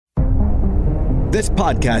This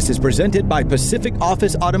podcast is presented by Pacific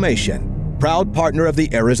Office Automation, proud partner of the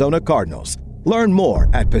Arizona Cardinals. Learn more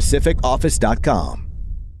at pacificoffice.com.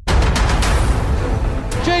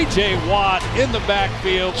 J.J. Watt in the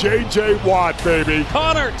backfield. J.J. Watt, baby.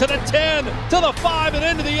 Connor to the 10, to the 5, and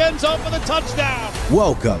into the end zone for the touchdown.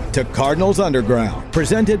 Welcome to Cardinals Underground,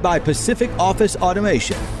 presented by Pacific Office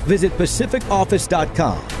Automation. Visit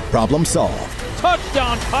pacificoffice.com. Problem solved.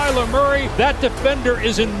 Touchdown, Kyler Murray. That defender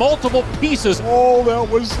is in multiple pieces. Oh,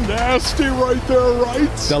 that was nasty right there, right?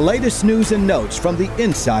 The latest news and notes from the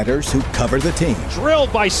insiders who cover the team.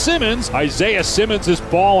 Drilled by Simmons. Isaiah Simmons is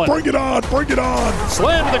balling. Bring it on, bring it on.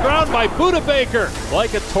 Slammed to the ground by Budda Baker.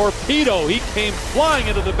 Like a torpedo, he came flying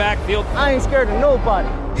into the backfield. I ain't scared of nobody.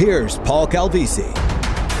 Here's Paul Calvisi.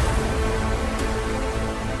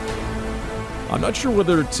 I'm not sure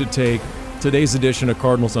whether to take today's edition of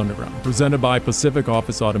Cardinals Underground, presented by Pacific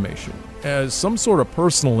Office Automation, as some sort of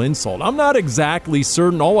personal insult. I'm not exactly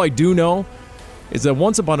certain. All I do know is that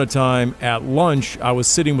once upon a time at lunch, I was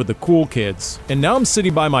sitting with the cool kids, and now I'm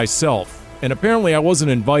sitting by myself. And apparently I wasn't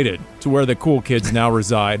invited to where the cool kids now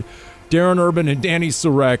reside. Darren Urban and Danny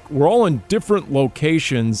Sarek were all in different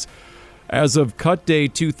locations as of Cut Day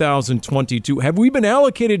 2022. Have we been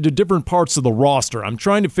allocated to different parts of the roster? I'm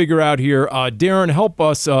trying to figure out here. Darren, help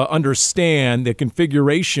us understand the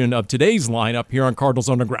configuration of today's lineup here on Cardinals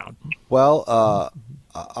Underground. Well,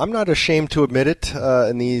 I'm not ashamed to admit it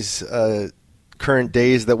in these current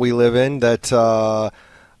days that we live in that I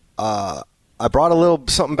brought a little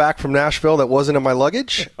something back from Nashville that wasn't in my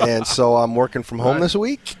luggage, and so I'm working from home this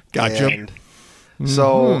week. Gotcha. And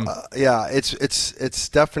so yeah, it's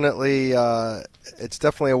definitely a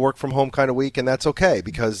work from home kind of week, and that's okay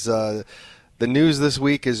because the news this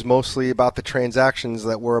week is mostly about the transactions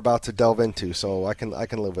that we're about to delve into. So I can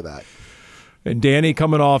live with that. And Danny,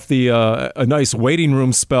 coming off the a nice waiting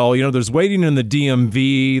room spell, you know, there's waiting in the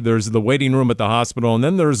DMV, there's the waiting room at the hospital, and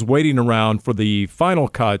then there's waiting around for the final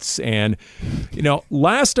cuts. And, you know,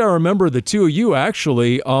 last I remember, the two of you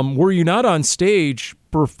actually, were you not on stage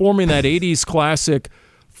performing that 80s classic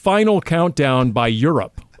Final Countdown by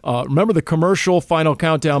Europe? Remember the commercial Final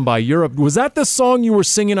Countdown by Europe? Was that the song you were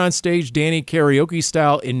singing on stage, Danny, karaoke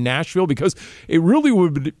style in Nashville? Because it really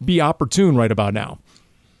would be opportune right about now.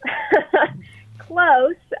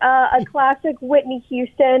 Close. A classic Whitney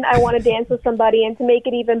Houston, I Want to Dance with Somebody, and to make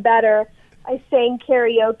it even better, I sang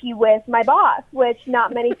karaoke with my boss, which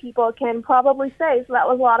not many people can probably say, so that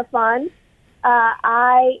was a lot of fun.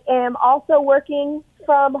 I am also working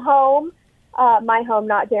from home. My home,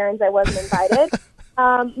 not Darren's. I wasn't invited.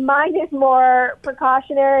 Mine is more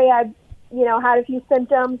precautionary. I've, had a few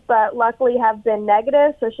symptoms, but luckily have been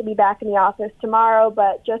negative, so should be back in the office tomorrow,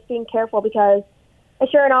 but just being careful because I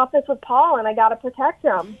share an office with Paul, and I got to protect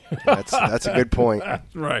him. That's a good point.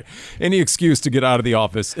 Right. Any excuse to get out of the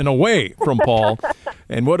office and away from Paul.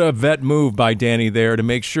 And what a vet move by Danny there to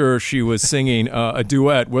make sure she was singing a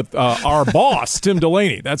duet with our boss, Tim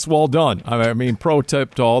Delaney. That's well done. I mean, pro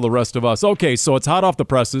tip to all the rest of us. Okay, so it's hot off the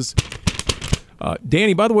presses.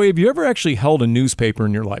 Danny, by the way, have you ever actually held a newspaper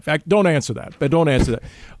in your life? Don't answer that. But don't answer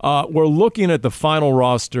that. We're looking at the final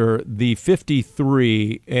roster, the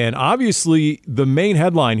 53, and obviously the main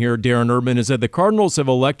headline here, Darren Urban, is that the Cardinals have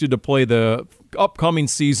elected to play the upcoming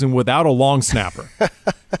season without a long snapper.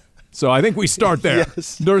 So I think we start there.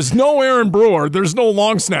 Yes. There's no Aaron Brewer. There's no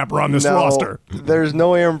long snapper on this roster. There's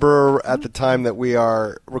no Aaron Brewer at the time that we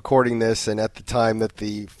are recording this and at the time that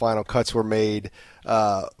the final cuts were made.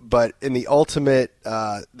 But in the ultimate,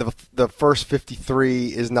 the first 53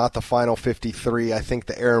 is not the final 53. I think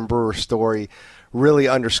the Aaron Brewer story really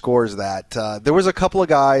underscores that. There was a couple of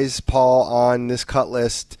guys, Paul, on this cut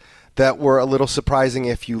list that were a little surprising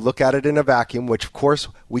if you look at it in a vacuum, which, of course,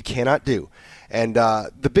 we cannot do. And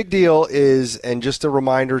the big deal is, and just a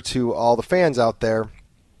reminder to all the fans out there,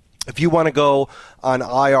 if you want to go on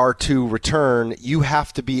IR to return, you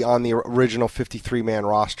have to be on the original 53-man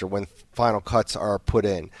roster when final cuts are put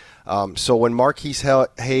in. So when Marquise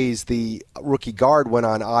Hayes, the rookie guard, went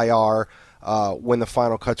on IR when the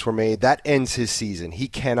final cuts were made, that ends his season. He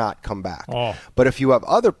cannot come back. Oh. But if you have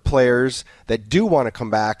other players that do want to come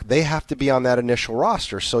back, they have to be on that initial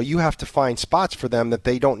roster. So you have to find spots for them that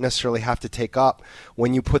they don't necessarily have to take up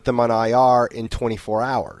when you put them on IR in 24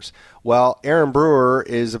 hours. Well, Aaron Brewer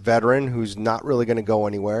is a veteran who's not really going to go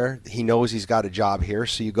anywhere. He knows he's got a job here.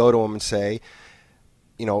 So you go to him and say,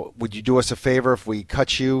 would you do us a favor if we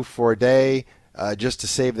cut you for a day just to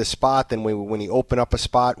save this spot? Then when you open up a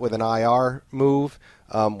spot with an IR move,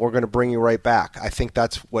 we're going to bring you right back. I think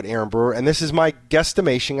that's what Aaron Brewer, and this is my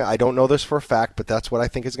guesstimation. I don't know this for a fact, but that's what I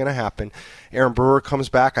think is going to happen. Aaron Brewer comes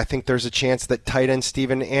back. I think there's a chance that tight end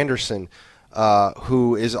Steven Anderson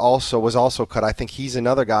who was also cut. I think he's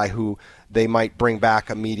another guy who they might bring back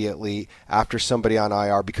immediately after somebody on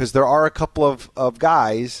IR, because there are a couple of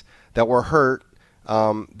guys that were hurt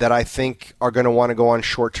that I think are going to want to go on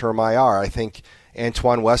short-term IR. I think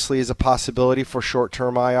Antoine Wesley is a possibility for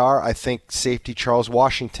short-term IR. I think safety Charles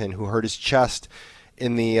Washington, who hurt his chest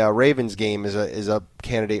in the Ravens game, is a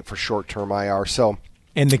candidate for short-term IR. So,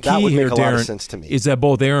 and the key here, Darren, is that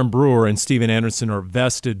both Aaron Brewer and Steven Anderson are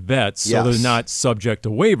vested vets, so they're not subject to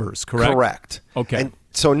waivers, correct? Correct. Okay. And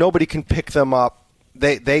so nobody can pick them up.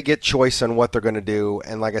 They get choice on what they're going to do,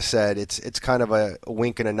 and like I said, it's kind of a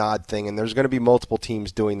wink and a nod thing, and there's going to be multiple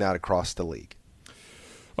teams doing that across the league.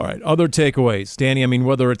 All right, other takeaways, Danny. I mean,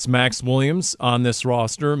 whether it's Max Williams on this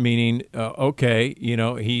roster, meaning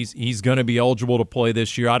he's going to be eligible to play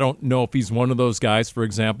this year. I don't know if he's one of those guys, for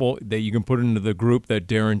example, that you can put into the group that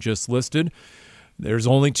Darren just listed. There's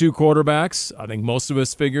only 2 quarterbacks. I think most of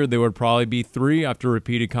us figured there would probably be 3 after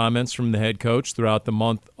repeated comments from the head coach throughout the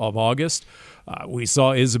month of August. We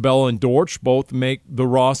saw Isabella and Dortch both make the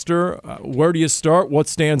roster. Where do you start? What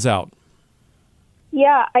stands out?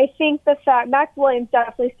 Yeah, I think the fact Max Williams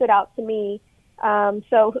definitely stood out to me.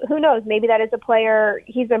 So who knows? Maybe that is a player.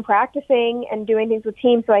 He's been practicing and doing things with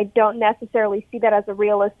teams, so I don't necessarily see that as a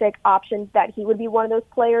realistic option that he would be one of those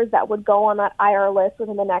players that would go on that IR list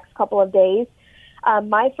within the next couple of days.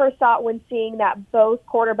 My first thought when seeing that both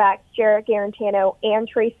quarterbacks, Jarrett Garantano and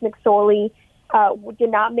Trace McSorley,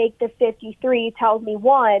 did not make the 53 tells me,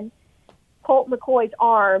 one, Colt McCoy's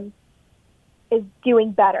arm is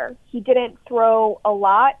doing better. He didn't throw a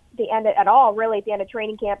lot at all, really, at the end of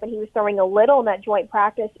training camp, and he was throwing a little in that joint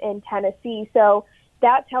practice in Tennessee. So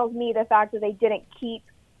that tells me the fact that they didn't keep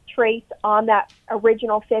Trace on that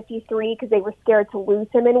original 53 because they were scared to lose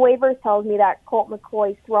him in waivers tells me that Colt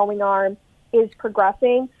McCoy's throwing arm is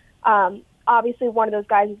progressing. Obviously, one of those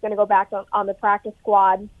guys is going to go back on the practice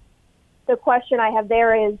squad. The question I have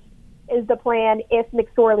there is the plan if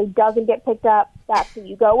McSorley doesn't get picked up, that's who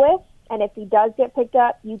you go with? And if he does get picked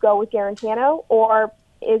up, you go with Garantano? Or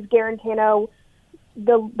is Garantano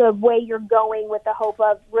the way you're going with the hope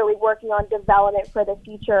of really working on development for the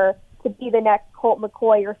future to be the next Colt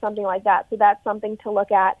McCoy or something like that? So that's something to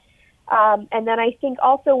look at. And then I think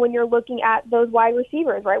also when you're looking at those wide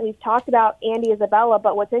receivers, right, we've talked about Andy Isabella,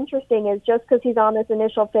 but what's interesting is just because he's on this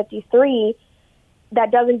initial 53, that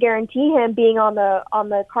doesn't guarantee him being on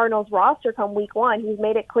the Cardinals roster come week 1. He's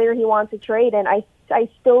made it clear he wants to trade, and I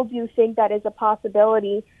still do think that is a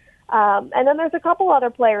possibility. And then there's a couple other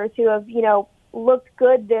players who have, looked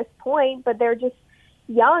good this point, but they're just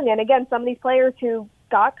young. And again, some of these players who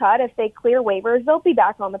got cut, if they clear waivers, they'll be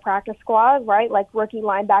back on the practice squad, right? Like rookie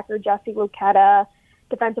linebacker Jesse Luketa,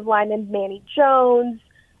 defensive lineman Manny Jones.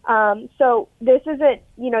 So this isn't,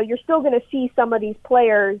 you're still going to see some of these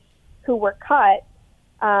players who were cut.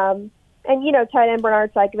 And, tight end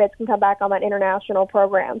Bernard Seikovits can come back on that international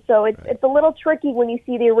program. So it's a little tricky when you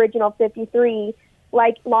see the original 53,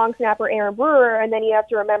 like long snapper Aaron Brewer, and then you have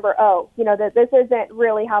to remember, that this isn't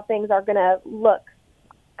really how things are going to look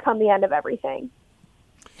come the end of everything.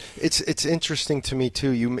 It's interesting to me,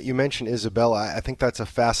 too. You mentioned Isabella. I think that's a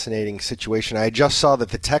fascinating situation. I just saw that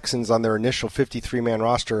the Texans on their initial 53-man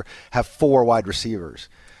roster have 4 wide receivers.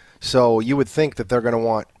 So you would think that they're going to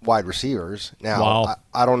want wide receivers. Now, wow.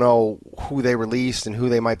 I don't know who they released and who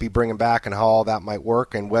they might be bringing back and how all that might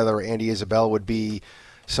work and whether Andy Isabella would be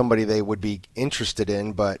somebody they would be interested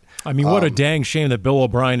in. But I mean, what a dang shame that Bill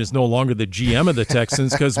O'Brien is no longer the GM of the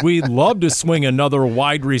Texans because we'd love to swing another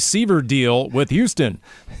wide receiver deal with Houston.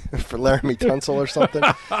 For Laramie Tunsil or something.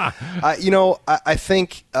 I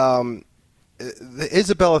think the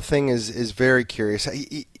Isabella thing is very curious.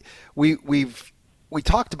 We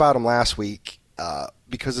talked about him last week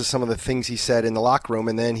because of some of the things he said in the locker room,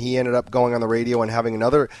 and then he ended up going on the radio and having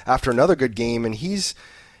another good game, and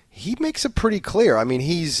he makes it pretty clear. I mean,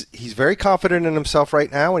 he's very confident in himself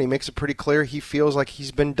right now, and he makes it pretty clear he feels like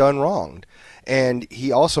he's been done wronged. And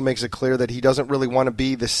he also makes it clear that he doesn't really want to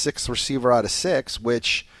be the 6th receiver out of 6,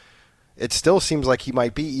 which it still seems like he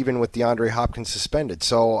might be even with DeAndre Hopkins suspended.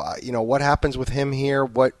 So, what happens with him here?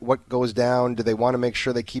 What goes down? Do they want to make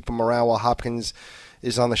sure they keep him around while Hopkins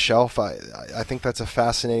is on the shelf? I think that's a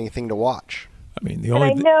fascinating thing to watch. I mean,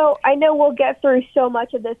 I know we'll get through so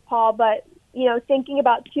much of this, Paul, but thinking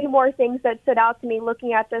about 2 more things that stood out to me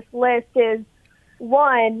looking at this list is,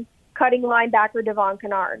 one, cutting linebacker Devon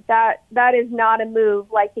Kennard. That is not a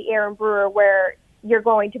move like the Aaron Brewer where you're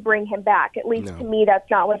going to bring him back. At least to me, that's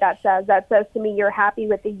not what that says. That says to me you're happy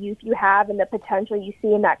with the youth you have and the potential you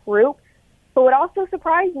see in that group. But what also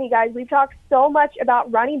surprised me, guys, we've talked so much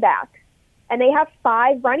about running backs, and they have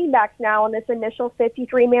 5 running backs now on this initial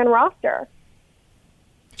 53-man roster.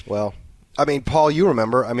 Well, I mean, Paul, you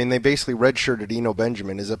remember, I mean, they basically redshirted Eno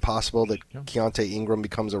Benjamin. Is it possible that Keontae Ingram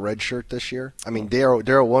becomes a redshirt this year? I mean,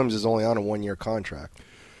 Darrell Williams is only on a 1-year contract.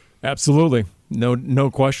 Absolutely. No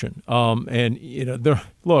question. And,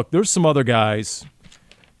 there's some other guys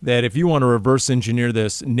that if you want to reverse engineer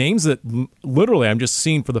this, names that literally I'm just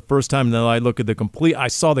seeing for the first time, and then I look at I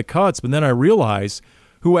saw the cuts, but then I realize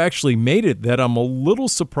who actually made it that I'm a little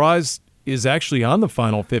surprised is actually on the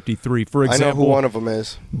final 53. For example, I know who one of them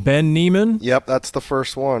is. Ben Neiman. Yep, that's the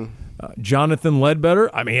first one. Jonathan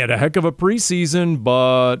Ledbetter. I mean, he had a heck of a preseason,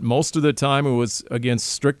 but most of the time it was against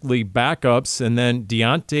strictly backups. And then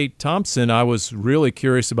Deontay Thompson, I was really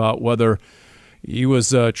curious about whether he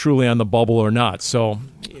was truly on the bubble or not. So,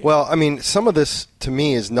 well, I mean, some of this to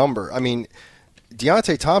me is number. I mean,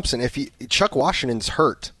 Deontay Thompson, Chuck Washington's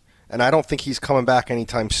hurt, and I don't think he's coming back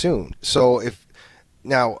anytime soon. So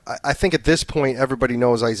Now, I think at this point, everybody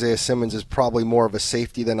knows Isaiah Simmons is probably more of a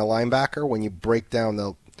safety than a linebacker when you break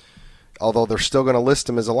down although they're still going to list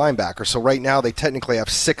him as a linebacker. So right now they technically have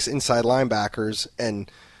 6 inside linebackers, and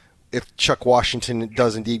if Chuck Washington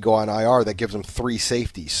does indeed go on IR, that gives them 3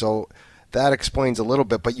 safeties. So that explains a little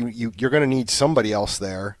bit, but you're going to need somebody else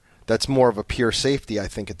there that's more of a pure safety, I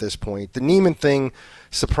think, at this point. The Neiman thing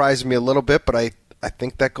surprised me a little bit, but I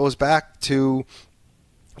think that goes back to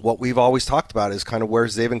what we've always talked about is kind of where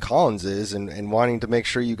Zaven Collins is and wanting to make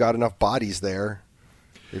sure you got enough bodies there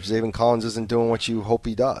if Zaven Collins isn't doing what you hope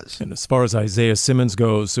he does. And as far as Isaiah Simmons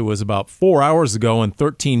goes, it was about 4 hours ago and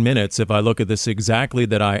 13 minutes, if I look at this exactly,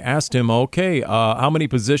 that I asked him, okay, how many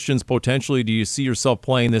positions potentially do you see yourself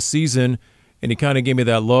playing this season? And he kind of gave me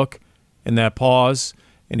that look and that pause,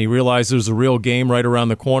 and he realized there's a real game right around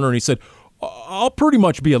the corner, and he said, I'll pretty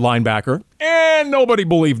much be a linebacker, and nobody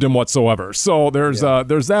believed him whatsoever. So there's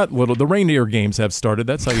that little. The reindeer games have started.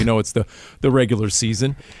 That's how you know it's the regular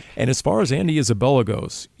season. And as far as Andy Isabella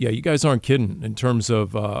goes, yeah, you guys aren't kidding in terms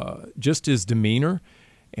of just his demeanor.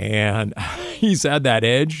 And he's had that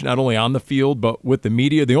edge, not only on the field, but with the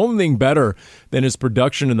media. The only thing better than his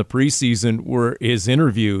production in the preseason were his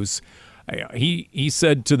interviews. He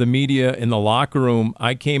said to the media in the locker room,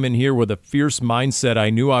 I came in here with a fierce mindset. I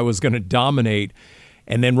knew I was going to dominate.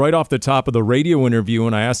 And then right off the top of the radio interview,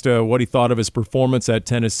 and I asked what he thought of his performance at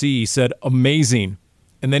Tennessee, he said, amazing.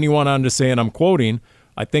 And then he went on to say, and I'm quoting,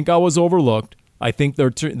 I think I was overlooked. I think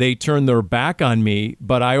they turned their back on me,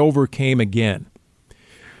 but I overcame again.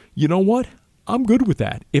 You know what? I'm good with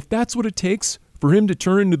that. If that's what it takes for him to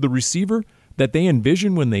turn into the receiver that they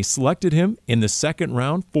envisioned when they selected him in the second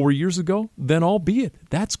round 4 years ago, then albeit,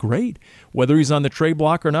 that's great. Whether he's on the trade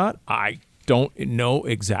block or not, I don't know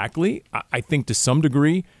exactly. I think to some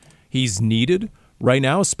degree he's needed right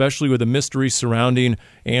now, especially with the mystery surrounding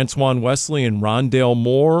Antoine Wesley and Rondale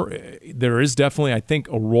Moore. There is definitely, I think,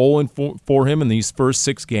 a role for him in these first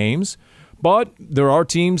 6 games. But there are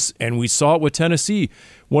teams, and we saw it with Tennessee.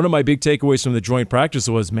 One of my big takeaways from the joint practice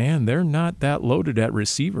was, man, they're not that loaded at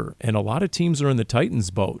receiver. And a lot of teams are in the Titans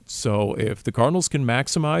boat. So if the Cardinals can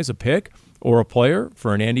maximize a pick or a player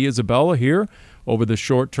for an Andy Isabella here over the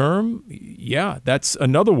short term, yeah, that's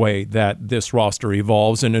another way that this roster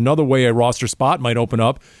evolves and another way a roster spot might open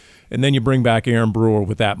up. And then you bring back Aaron Brewer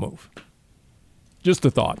with that move. Just a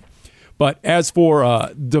thought. But as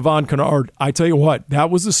for Devon Kennard, I tell you what,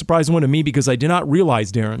 that was a surprising one to me because I did not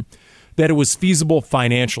realize, Darren, that it was feasible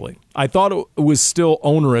financially. I thought it was still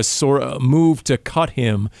onerous or a move to cut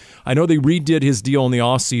him. I know they redid his deal in the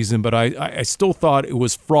offseason, but I still thought it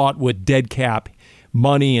was fraught with dead cap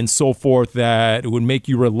money and so forth that it would make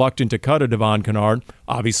you reluctant to cut a Devon Kennard.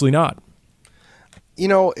 Obviously not. You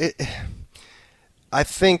know, I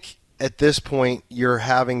think at this point you're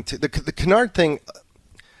having to – the Kennard thing –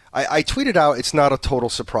 I tweeted out it's not a total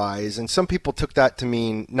surprise, and some people took that to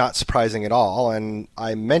mean not surprising at all, and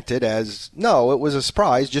I meant it as, no, it was a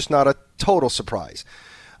surprise, just not a total surprise.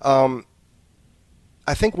 I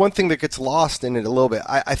think one thing that gets lost in it a little bit,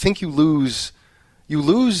 I think you lose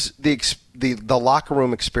the locker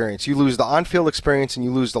room experience. You lose the on-field experience, and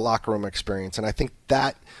you lose the locker room experience, and I think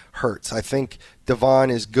that hurts. I think Devon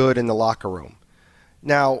is good in the locker room.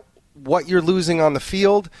 Now, what you're losing on the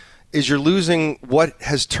field is you're losing what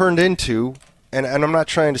has turned into, and I'm not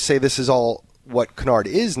trying to say this is all what Kennard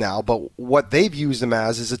is now, but what they've used him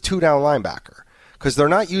as is a 2-down linebacker because they're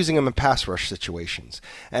not using him in pass rush situations.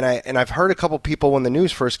 And I've heard a couple people when the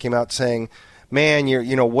news first came out saying, man,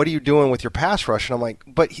 what are you doing with your pass rush? And I'm like,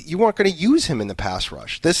 but you weren't going to use him in the pass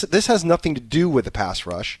rush. This has nothing to do with the pass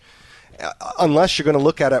rush unless you're going to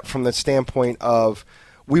look at it from the standpoint of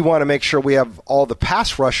we want to make sure we have all the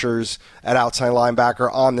pass rushers at outside linebacker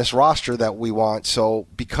on this roster that we want. So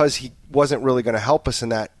because wasn't really going to help us in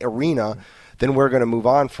that arena, then we're going to move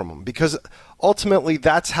on from him. Because ultimately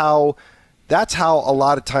that's how a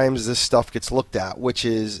lot of times this stuff gets looked at, which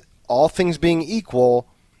is all things being equal,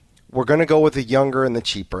 we're going to go with the younger and the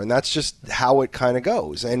cheaper. And that's just how it kind of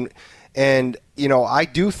goes. And I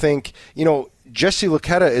do think, Jesse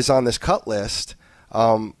Luketa is on this cut list,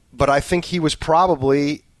 but I think he was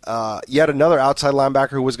probably yet another outside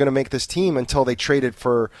linebacker who was going to make this team until they traded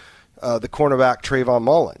for the cornerback Trayvon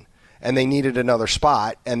Mullen. And they needed another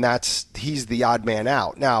spot, and he's the odd man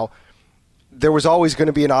out. Now, there was always going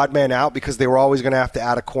to be an odd man out because they were always going to have to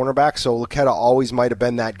add a cornerback, so Luketa always might have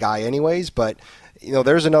been that guy anyways. But,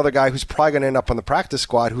 there's another guy who's probably going to end up on the practice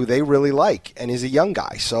squad who they really like, and is a young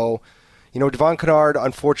guy. So, Devon Kennard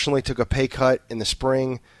unfortunately took a pay cut in the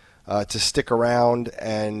spring to stick around,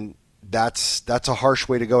 and that's a harsh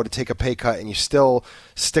way to go, to take a pay cut and you still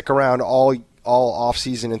stick around all off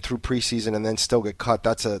season and through preseason and then still get cut.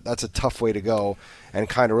 That's a tough way to go, and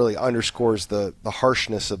kind of really underscores the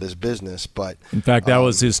harshness of this business. But in fact, that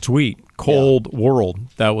was his tweet, Cold World.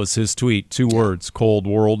 That was his tweet, 2 words, Cold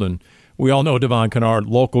World. And we all know Devon Kennard,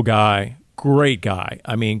 local guy, great guy.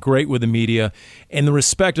 I mean, great with the media, and the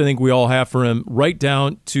respect I think we all have for him, right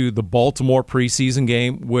down to the Baltimore preseason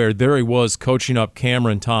game where there he was coaching up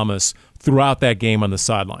Cameron Thomas throughout that game on the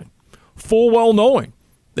sideline, full well knowing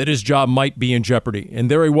that his job might be in jeopardy. And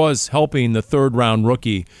there he was helping the third-round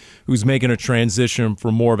rookie who's making a transition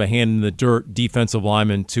from more of a hand-in-the-dirt defensive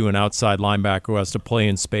lineman to an outside linebacker who has to play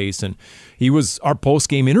in space. And he was our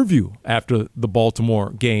post-game interview after the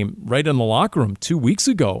Baltimore game right in the locker room 2 weeks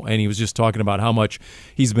ago, and he was just talking about how much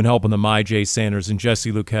he's been helping the Myjai Sanders and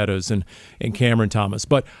Jesse Luketas and Cameron Thomas.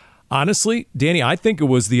 But honestly, Danny, I think it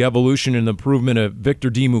was the evolution and improvement of Victor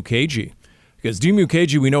Dimukeje. Because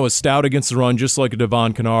Dimukeje, we know, is stout against the run, just like a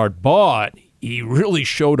Devon Kennard, but he really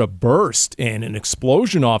showed a burst and an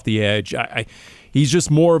explosion off the edge. He's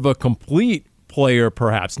just more of a complete player,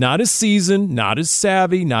 perhaps. Not as seasoned, not as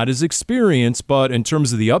savvy, not as experienced, but in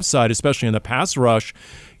terms of the upside, especially in the pass rush,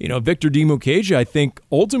 Victor Dimukeje, I think,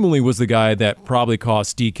 ultimately was the guy that probably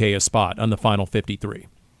cost DK a spot on the final 53.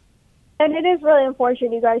 And it is really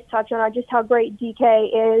unfortunate you guys touch on just how great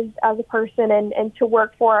DK is as a person and to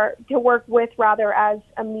work with as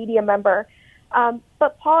a media member.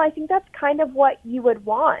 But Paul, I think that's kind of what you would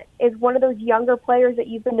want, is one of those younger players that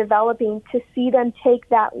you've been developing, to see them take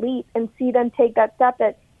that leap and see them take that step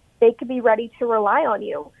that they could be ready to rely on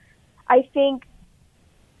you. I think,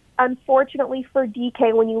 unfortunately for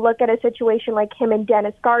DK, when you look at a situation like him and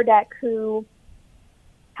Dennis Gardeck, who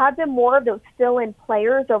have been more of those fill-in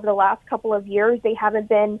players over the last couple of years. They haven't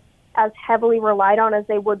been as heavily relied on as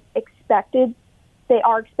they are expected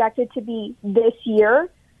to be this year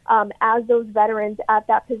as those veterans at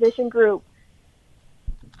that position group.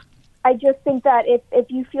 I just think that if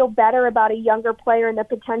you feel better about a younger player and the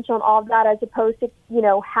potential and all of that, as opposed to,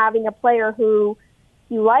 having a player who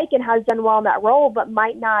you like and has done well in that role but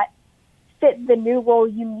might not fit the new role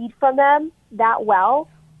you need from them that well,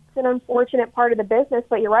 it's an unfortunate part of the business.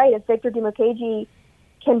 But you're right, if Victor Dimukeje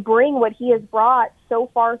can bring what he has brought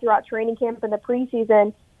so far throughout training camp and the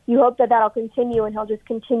preseason, you hope that that'll continue and he'll just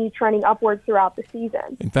continue trending upwards throughout the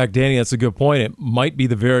season. In fact, Danny, that's a good point. It might be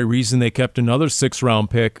the very reason they kept another 6th-round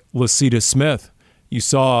pick, Lecitus Smith. You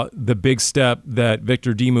saw the big step that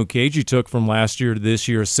Victor Dimukeje took from last year to this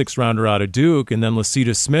year, a 6th-rounder out of Duke, and then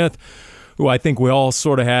Lecitus Smith, who I think we all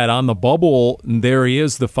sort of had on the bubble, and there he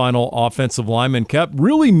is, the final offensive lineman kept.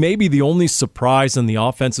 Really maybe the only surprise on the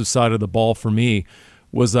offensive side of the ball for me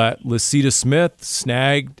was that Lecitus Smith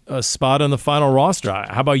snagged a spot on the final roster.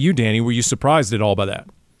 How about you, Danny? Were you surprised at all by that?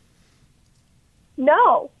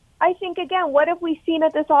 No. I think, again, what have we seen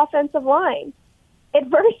at this offensive line?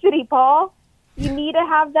 Adversity, Paul. You need to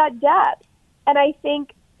have that depth. And I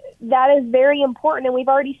think that is very important, and we've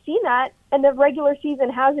already seen that, and the regular season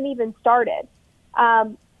hasn't even started.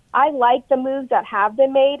 I like the moves that have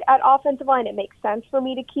been made at offensive line. It makes sense for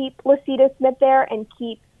me to keep Lecitus Smith there and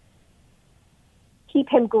keep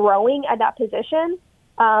him growing at that position,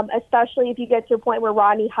 especially if you get to a point where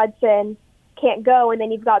Rodney Hudson can't go, and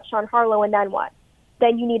then you've got Sean Harlow, and then what?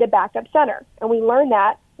 Then you need a backup center, and we learned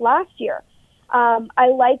that last year. I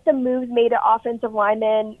like the moves made to offensive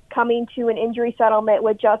linemen coming to an injury settlement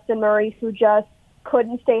with Justin Murray, who just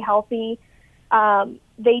couldn't stay healthy.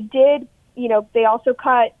 They also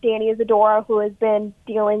cut Danny Isadora, who has been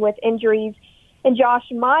dealing with injuries, and Josh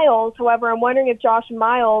Miles. However, I'm wondering if Josh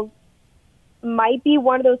Miles might be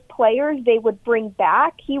one of those players they would bring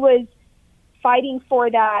back. He was fighting for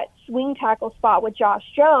that swing tackle spot with Josh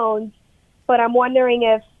Jones, but I'm wondering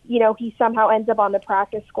if, he somehow ends up on the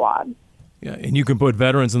practice squad. Yeah, and you can put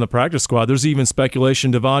veterans in the practice squad. There's even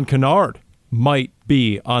speculation Devon Kennard might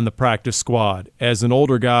be on the practice squad as an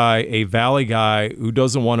older guy, a Valley guy who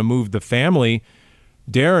doesn't want to move the family.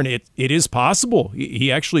 Darren, it is possible.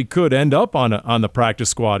 He actually could end up on the practice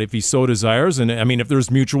squad if he so desires, and I mean if there's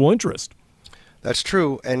mutual interest. That's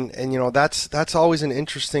true, and you know that's always an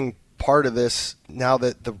interesting part of this. Now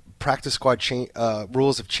that the practice squad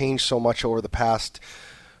rules have changed so much over the past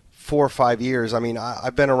 4 or 5 years. I mean,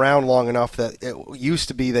 I've been around long enough that it used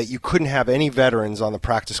to be that you couldn't have any veterans on the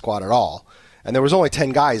practice squad at all, and there was only 10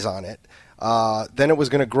 guys on it. Then it was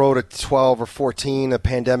going to grow to 12 or 14. The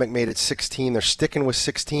pandemic made it 16. They're sticking with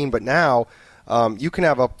 16, but now you can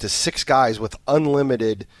have up to 6 guys with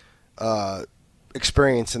unlimited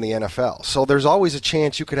experience in the NFL. So there's always a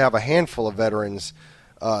chance you could have a handful of veterans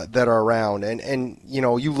that are around. And you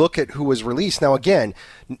know, you look at who was released. Now, again,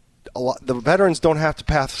 the veterans don't have to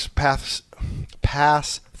pass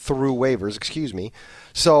through waivers. Excuse me.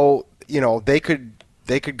 So you know they could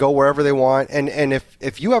go wherever they want. And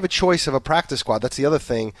if you have a choice of a practice squad, that's the other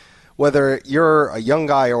thing. Whether you're a young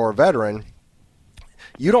guy or a veteran,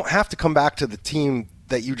 you don't have to come back to the team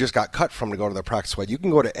that you just got cut from to go to the practice squad. You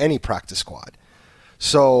can go to any practice squad.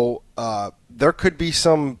 So there could be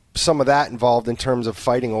some of that involved in terms of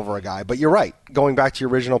fighting over a guy. But you're right. Going back to your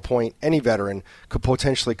original point, any veteran could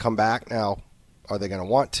potentially come back. Now, are they going to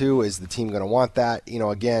want to? Is the team going to want that? You know,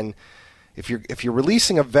 again, if you're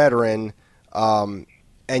releasing a veteran and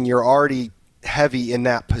you're already heavy in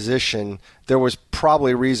that position, there was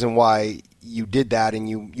probably a reason why you did that, and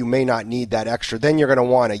you may not need that extra. Then you're going to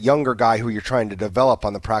want a younger guy who you're trying to develop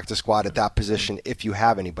on the practice squad at that position, if you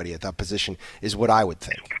have anybody at that position, is what I would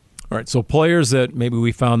think. All right, so players that maybe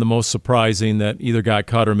we found the most surprising that either got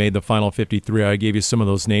cut or made the final 53. I gave you some of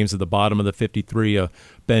those names at the bottom of the 53,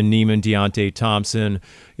 Ben Niemann, Deontay Thompson,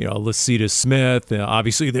 Lacita Smith.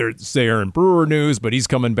 Obviously, there's Aaron Brewer news, but he's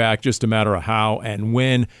coming back, just a matter of how and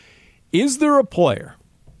when. Is there a player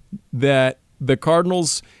that the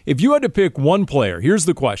Cardinals, if you had to pick one player, here's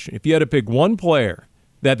the question. If you had to pick one player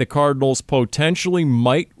that the Cardinals potentially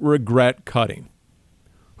might regret cutting,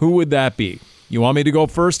 who would that be? You want me to go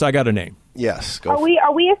first? I got a name. Yes. Go. Are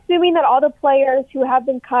we assuming that all the players who have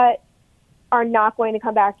been cut are not going to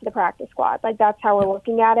come back to the practice squad? Like, that's how we're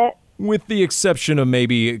looking at it? With the exception of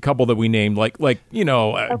maybe a couple that we named, like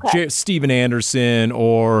Steven Anderson,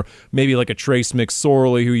 or maybe like a Trace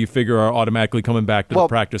McSorley, who you figure are automatically coming back to the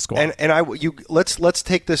practice squad. Let's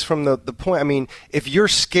take this from the point. I mean, if you're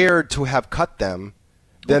scared to have cut them,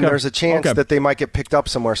 then there's a chance that they might get picked up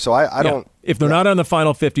somewhere. So I don't. If they're not on the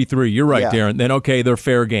final 53, you're right, Darren. Then they're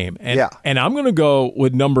fair game. And I'm going to go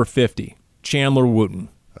with number 50, Chandler Wooten.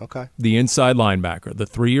 Okay. The inside linebacker, the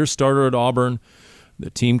 3-year starter at Auburn, the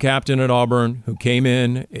team captain at Auburn, who came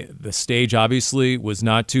in. The stage obviously was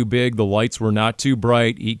not too big. The lights were not too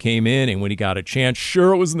bright. He came in, and when he got a chance,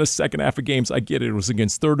 sure, it was in the second half of games. I get it. It was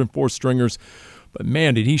against third and fourth stringers. But,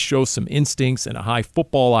 man, did he show some instincts and a high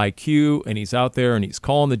football IQ, and he's out there, and he's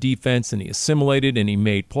calling the defense, and he assimilated, and he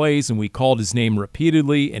made plays, and we called his name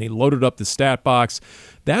repeatedly, and he loaded up the stat box.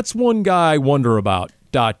 That's one guy I wonder about, ...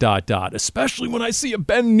 especially when I see a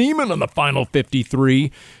Ben Niemann on the final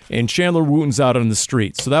 53 and Chandler Wooten's out on the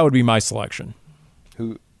street. So that would be my selection.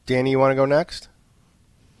 Danny, you want to go next?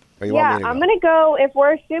 I'm going to go, if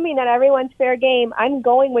we're assuming that everyone's fair game, I'm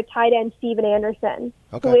going with tight end Steven Anderson,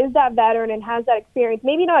 who is that veteran and has that experience.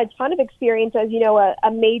 Maybe not a ton of experience as,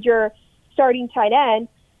 a major starting tight end.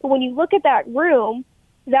 But when you look at that room,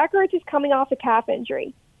 Zach Ertz is coming off a calf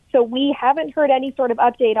injury. So we haven't heard any sort of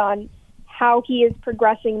update on how he is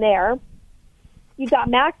progressing there. You've got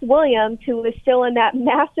Max Williams, who is still in that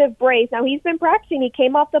massive brace. Now, he's been practicing. He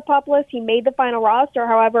came off the PUP list. He made the final roster.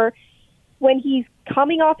 However, when he's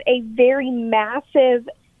coming off a very massive,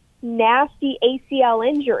 nasty ACL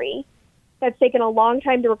injury that's taken a long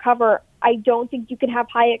time to recover, I don't think you can have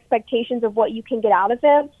high expectations of what you can get out of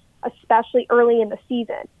him, especially early in the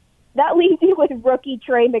season. That leaves you with rookie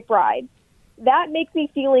Trey McBride. That makes me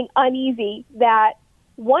feeling uneasy that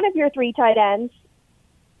one of your 3 tight ends,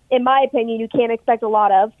 in my opinion, you can't expect a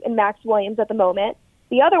lot of in Max Williams at the moment.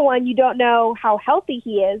 The other one, you don't know how healthy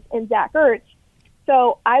he is in Zach Ertz.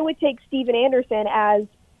 So I would take Steven Anderson as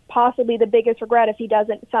possibly the biggest regret if he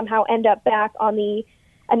doesn't somehow end up back on the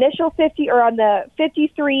initial 50 or on the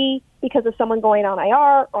 53 because of someone going on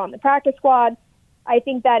IR or on the practice squad. I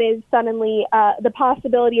think that is suddenly the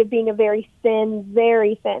possibility of being a very thin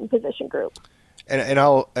position group. And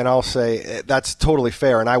I'll say that's totally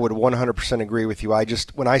fair, and I would 100% agree with you.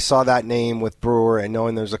 When I saw that name with Brewer and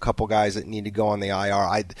knowing there's a couple guys that need to go on the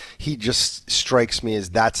IR, he just strikes me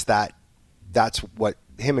as that's what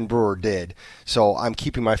him and Brewer did. So I'm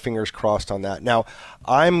keeping my fingers crossed on that. Now,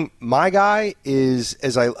 my guy is,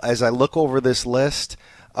 as I look over this list,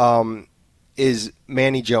 is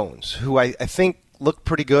Manny Jones, who I think looked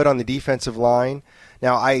pretty good on the defensive line.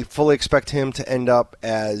 Now, I fully expect him to end up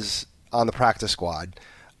as on the practice squad,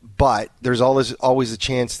 but there's always a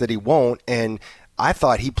chance that he won't. And I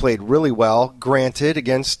thought he played really well, granted,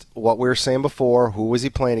 against what we were saying before, who was he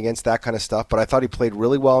playing against, that kind of stuff. But I thought he played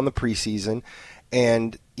really well in the preseason.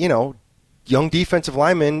 And, young defensive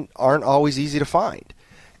linemen aren't always easy to find.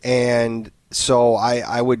 And so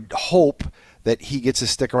I would hope that he gets to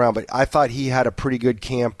stick around. But I thought he had a pretty good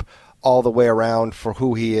camp all the way around for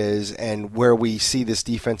who he is and where we see this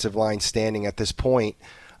defensive line standing at this point.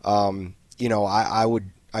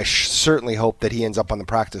 I certainly hope that he ends up on the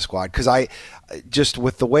practice squad, because I just,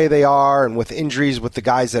 with the way they are and with injuries with the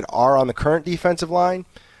guys that are on the current defensive line,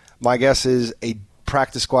 my guess is a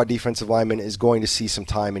practice squad defensive lineman is going to see some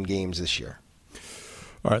time in games this year.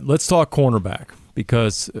 All right, let's talk cornerback,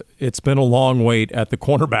 because it's been a long wait at the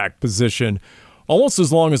cornerback position. Almost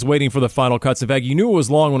as long as waiting for the final cuts. In fact, you knew it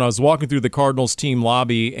was long when I was walking through the Cardinals team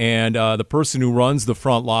lobby, and the person who runs the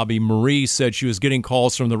front lobby, Marie, said she was getting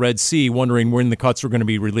calls from the Red Sea wondering when the cuts were going to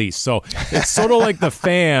be released. So it's sort of like the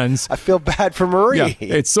fans. I feel bad for Marie. Yeah,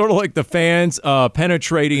 it's sort of like the fans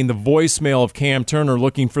penetrating the voicemail of Cam Turner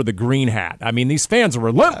looking for the green hat. I mean, these fans are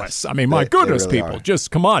relentless. I mean, my goodness, really people.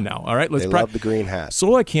 Just come on now. All right, let's love the green hat. So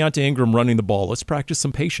like Keontae Ingram running the ball, let's practice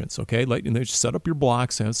some patience, okay? Just set up your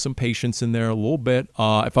blocks, have some patience in there a little bit.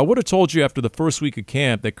 If I would have told you after the first week of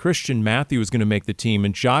camp that Christian Matthew was going to make the team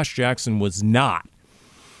and Josh Jackson was not,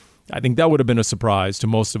 I think that would have been a surprise to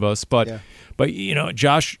most of us. But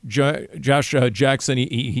Josh Jackson,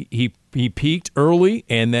 he peaked early,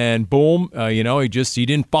 and then boom, he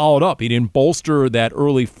didn't follow it up. He didn't bolster that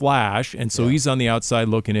early flash, and so he's on the outside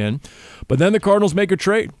looking in. But then the Cardinals make a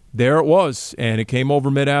trade. There it was, and it came over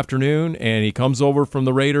mid-afternoon, and he comes over from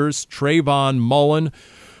the Raiders, Trayvon Mullen,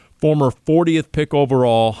 former 40th pick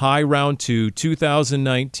overall, high round 2,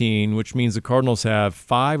 2019, which means the Cardinals have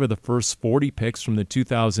 5 of the first 40 picks from the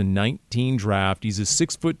 2019 draft. He's a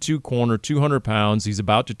 6'2" corner, 200 pounds. He's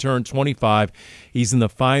about to turn 25. He's in the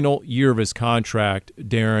final year of his contract,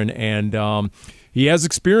 Darren, and he has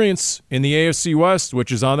experience in the AFC West,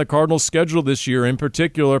 which is on the Cardinals' schedule this year. In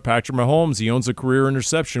particular, Patrick Mahomes. He owns a career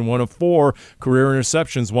interception, one of 4 career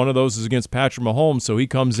interceptions. One of those is against Patrick Mahomes, so he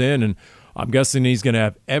comes in, and I'm guessing he's going to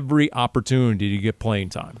have every opportunity to get playing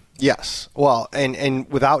time. Yes. Well, and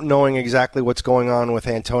without knowing exactly what's going on with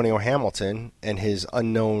Antonio Hamilton and his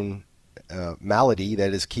unknown malady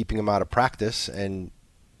that is keeping him out of practice, and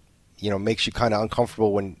makes you kind of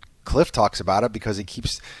uncomfortable when Cliff talks about it, because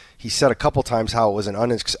he said a couple times how it was an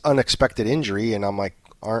unexpected injury, and I'm like,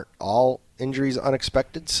 aren't all injuries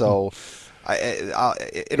unexpected? So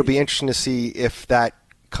it'll be interesting to see if that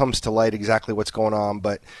comes to light, exactly what's going on,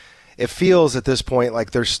 but it feels at this point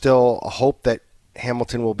like there's still a hope that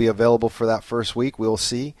Hamilton will be available for that first week. We'll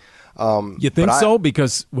see. You think so?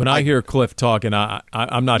 Because when I hear Cliff talking,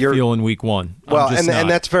 I'm not feeling week one. Well, and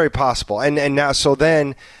that's very possible. And now, so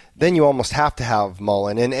then you almost have to have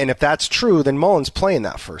Mullen. And if that's true, then Mullen's playing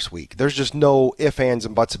that first week. There's just no ifs, ands,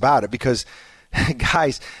 and buts about it, because,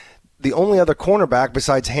 guys, the only other cornerback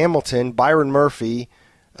besides Hamilton, Byron Murphy,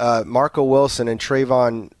 Marco Wilson, and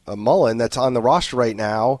Trayvon Mullen that's on the roster right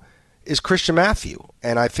now is Christian Matthew.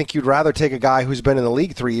 And I think you'd rather take a guy who's been in the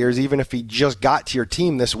league 3 years, even if he just got to your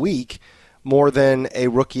team this week, more than a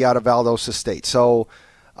rookie out of Valdosta State. So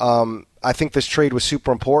I think this trade was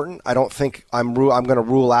super important. I don't think I'm going to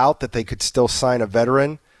rule out that they could still sign a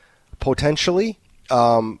veteran potentially.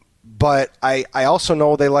 But I also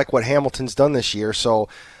know they like what Hamilton's done this year. So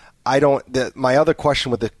my other question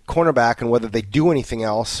with the cornerback and whether they do anything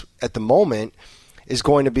else at the moment is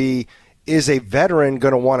going to be, is a veteran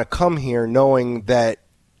going to want to come here knowing that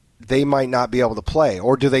they might not be able to play?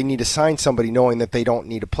 Or do they need to sign somebody knowing that they don't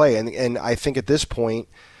need to play? And I think at this point,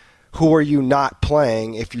 who are you not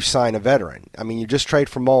playing if you sign a veteran? I mean, you just trade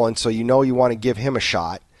for Mullen, so you want to give him a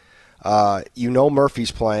shot.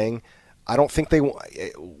 Murphy's playing. I don't think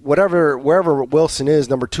wherever Wilson is,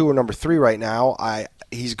 number 2 or number 3 right now,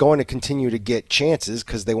 he's going to continue to get chances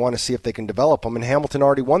because they want to see if they can develop him. And Hamilton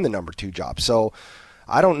already won the number 2 job. So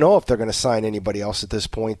I don't know if they're going to sign anybody else at this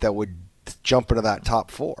point that would jump into that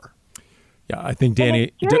top 4. Yeah, I think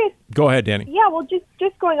Danny. Go ahead, Danny. Yeah, well,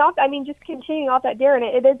 just going off. I mean, just continuing off that, Darren.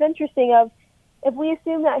 It is interesting if we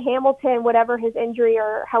assume that Hamilton, whatever his injury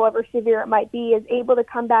or however severe it might be, is able to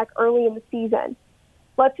come back early in the season.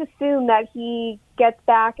 Let's assume that he gets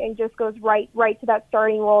back and just goes right to that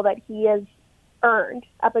starting role that he has earned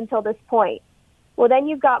up until this point. Well, then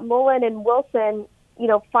you've got Mullen and Wilson,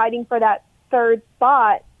 fighting for that third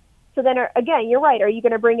spot. So then, again, you're right. Are you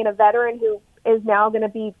going to bring in a veteran who is now going to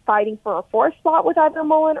be fighting for a fourth spot with either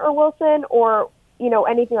Mullen or Wilson or,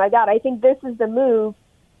 anything like that? I think this is the move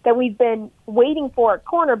that we've been waiting for at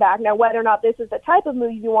cornerback. Now, whether or not this is the type of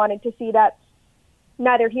move you wanted to see, that's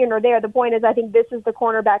neither here nor there. The point is, I think this is the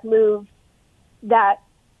cornerback move that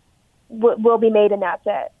will be made, and that's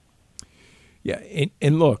it. Yeah,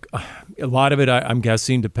 and look, a lot of it, I'm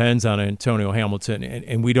guessing, depends on Antonio Hamilton,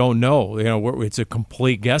 and we don't know. It's a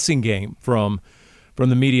complete guessing game from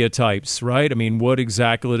the media types, right? I mean, what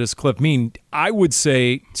exactly does Cliff mean? I would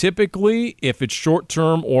say typically, if it's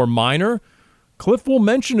short-term or minor, Cliff will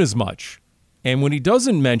mention as much. And when he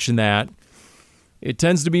doesn't mention that, it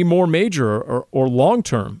tends to be more major or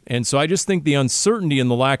long-term. And so I just think the uncertainty and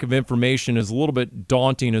the lack of information is a little bit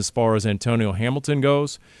daunting as far as Antonio Hamilton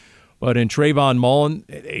goes. But in Trayvon Mullen,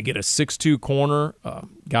 they get a 6'2" corner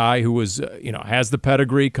guy who was, has the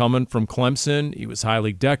pedigree coming from Clemson. He was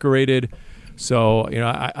highly decorated. So,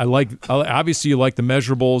 I obviously you like the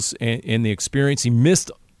measurables and the experience. He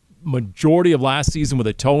missed majority of last season with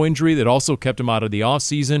a toe injury that also kept him out of the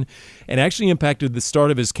offseason and actually impacted the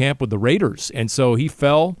start of his camp with the Raiders. And so he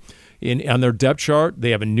fell on their depth chart.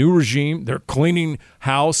 They have a new regime. They're cleaning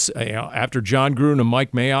house after John Gruden and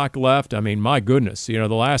Mike Mayock left. I mean, my goodness, the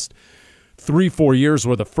last 3-4 years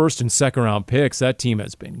were the first and second round picks. That team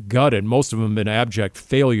has been gutted. Most of them have been abject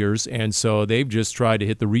failures. And so they've just tried to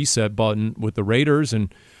hit the reset button with the Raiders.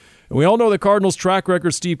 And we all know the Cardinals' track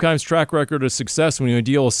record, Steve Keim's track record of success when you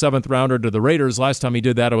deal a seventh rounder to the Raiders. Last time he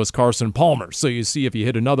did that, it was Carson Palmer. So you see if you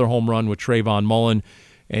hit another home run with Trayvon Mullen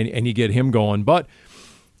and you get him going. But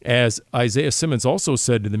as Isaiah Simmons also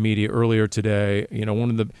said to the media earlier today, one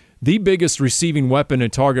of the biggest receiving weapon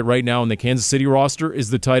and target right now in the Kansas City roster is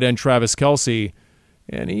the tight end Travis Kelce.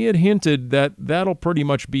 And he had hinted that that'll pretty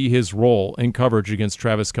much be his role in coverage against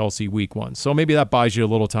Travis Kelce week 1. So maybe that buys you a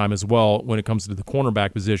little time as well when it comes to the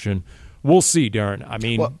cornerback position. We'll see, Darren. I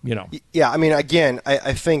mean, Yeah, I mean, again,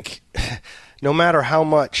 I think no matter how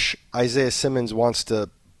much Isaiah Simmons wants to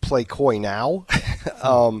play coy now,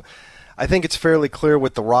 I think it's fairly clear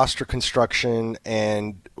with the roster construction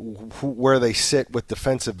and where they sit with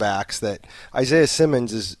defensive backs that Isaiah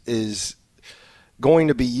Simmons is going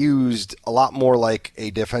to be used a lot more like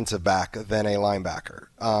a defensive back than a linebacker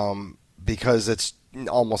because it's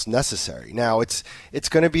almost necessary. Now, it's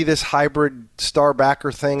going to be this hybrid star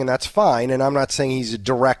backer thing, and that's fine, and I'm not saying he's a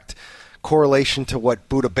direct correlation to what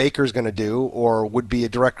Budda Baker's going to do or would be a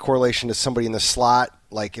direct correlation to somebody in the slot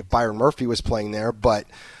like if Byron Murphy was playing there, but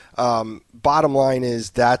bottom line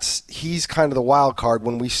is he's kind of the wild card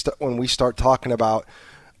when we start talking about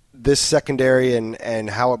this secondary and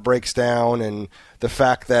how it breaks down and the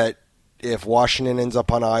fact that if Washington ends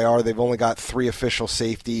up on IR, they've only got 3 official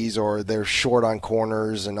safeties or they're short on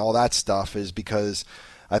corners and all that stuff is because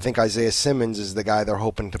I think Isaiah Simmons is the guy they're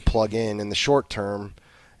hoping to plug in the short term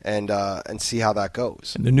and see how that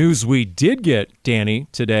goes. And the news we did get, Danny,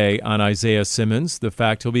 today on Isaiah Simmons, the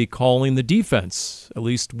fact he'll be calling the defense, at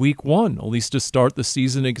least week 1, at least to start the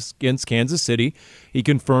season against Kansas City. He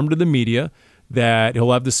confirmed to the media that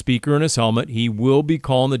he'll have the speaker in his helmet. He will be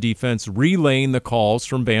calling the defense, relaying the calls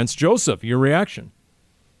from Vance Joseph. Your reaction?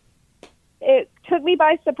 It took me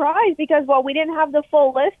by surprise because, we didn't have the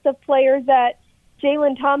full list of players that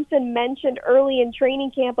Jalen Thompson mentioned early in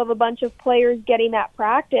training camp of a bunch of players getting that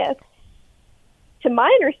practice. To my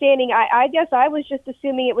understanding, I guess I was just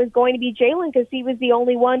assuming it was going to be Jalen because he was the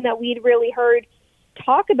only one that we'd really heard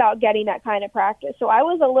talk about getting that kind of practice. So I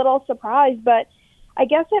was a little surprised, but I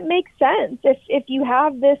guess it makes sense. If you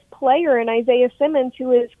have this player in Isaiah Simmons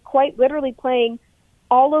who is quite literally playing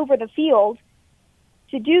all over the field,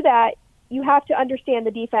 to do that, you have to understand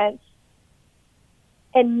the defense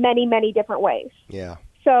in many, many different ways. Yeah.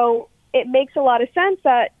 So it makes a lot of sense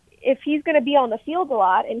that if he's going to be on the field a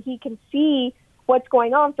lot and he can see what's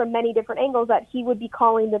going on from many different angles, that he would be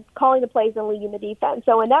calling the plays and leading the defense.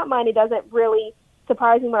 So in that mind, it doesn't really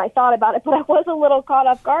surprise me when I thought about it, but I was a little caught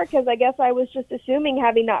off guard because I guess I was just assuming,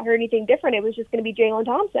 having not heard anything different, it was just going to be Jalen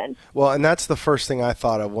Thompson. Well, and that's the first thing I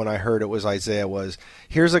thought of when I heard it was Isaiah was,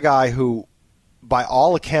 here's a guy who, by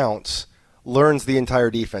all accounts, learns the entire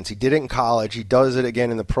defense. He did it in college. He does it again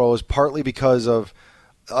in the pros, partly because of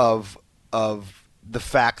the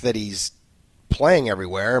fact that he's playing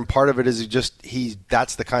everywhere, and part of it is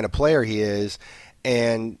that's the kind of player he is,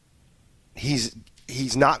 and he's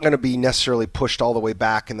not going to be necessarily pushed all the way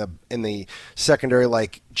back in the secondary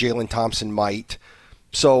like Jalen Thompson might.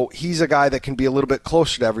 So he's a guy that can be a little bit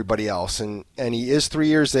closer to everybody else, and he is 3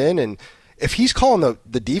 years in, and if he's calling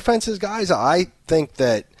the defenses, guys, I think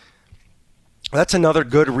that that's another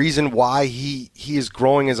good reason why he is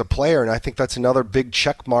growing as a player, and I think that's another big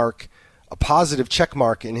check mark, a positive check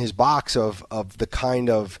mark in his box of the kind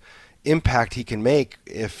of impact he can make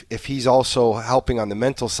if he's also helping on the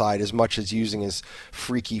mental side as much as using his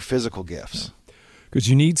freaky physical gifts. Because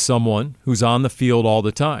you need someone who's on the field all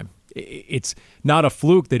the time. It's not a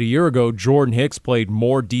fluke that a year ago Jordan Hicks played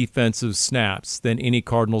more defensive snaps than any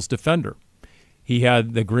Cardinals defender. He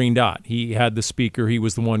had the green dot. He had the speaker. He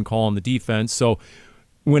was the one calling the defense. So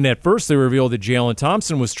when at first they revealed that Jalen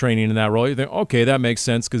Thompson was training in that role, you think, okay, that makes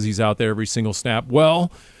sense because he's out there every single snap.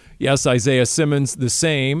 Well, yes, Isaiah Simmons the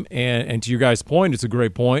same, and to your guys' point, it's a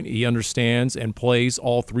great point. He understands and plays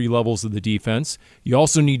all three levels of the defense. You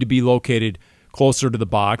also need to be located closer to the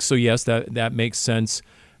box, so yes, that makes sense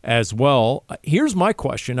as well. Here's my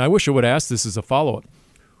question. I wish I would ask this as a follow-up.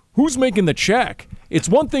 Who's making the check? It's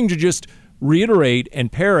one thing to just reiterate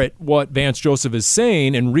and parrot what Vance Joseph is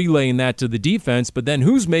saying and relaying that to the defense, but then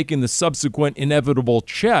who's making the subsequent inevitable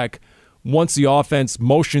check once the offense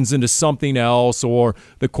motions into something else or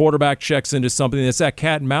the quarterback checks into something? That's that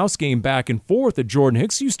cat and mouse game back and forth that Jordan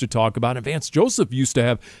Hicks used to talk about, and Vance Joseph used to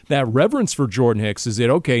have that reverence for Jordan Hicks. Is it,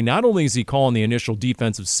 okay, not only is he calling the initial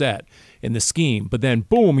defensive set in the scheme, but then,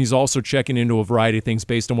 boom, he's also checking into a variety of things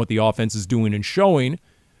based on what the offense is doing and showing.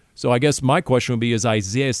 So I guess my question would be, is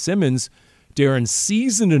Isaiah Simmons, Darren,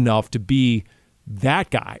 seasoned enough to be that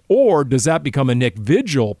guy? Or does that become a Nick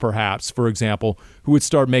Vigil, perhaps, for example, who would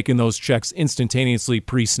start making those checks instantaneously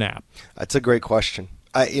pre-snap? That's a great question.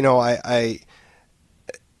 That's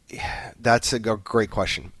a great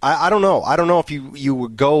question. I don't know. I don't know if you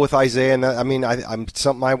would go with Isaiah. And I'm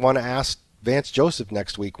something I want to ask Vance Joseph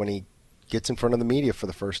next week when he gets in front of the media for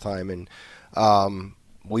the first time, and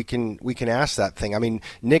we can ask that thing. I mean,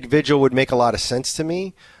 Nick Vigil would make a lot of sense to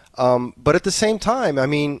me, but at the same time, I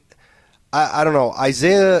mean, I don't know.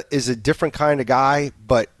 Isaiah is a different kind of guy,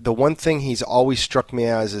 but the one thing he's always struck me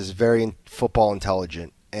as is very football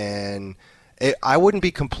intelligent. And I wouldn't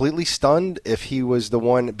be completely stunned if he was the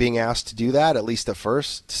one being asked to do that, at least at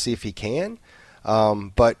first, to see if he can.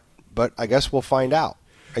 But I guess we'll find out.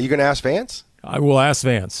 Are you going to ask Vance? I will ask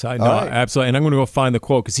Vance. I know, right. Absolutely. And I'm going to go find the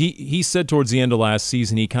quote because he said towards the end of last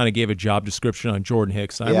season he kind of gave a job description on Jordan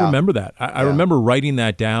Hicks. I remember that. I remember writing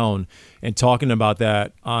that down and talking about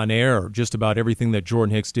that on air, just about everything that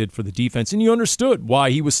Jordan Hicks did for the defense. And you understood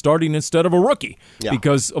why he was starting instead of a rookie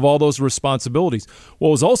because of all those responsibilities. What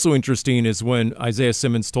was also interesting is when Isaiah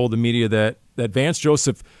Simmons told the media that Vance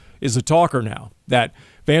Joseph is a talker now, that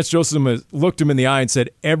Vance Joseph looked him in the eye and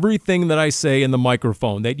said, everything that I say in the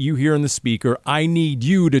microphone that you hear in the speaker, I need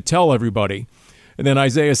you to tell everybody. And then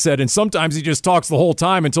Isaiah said, and sometimes he just talks the whole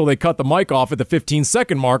time until they cut the mic off at the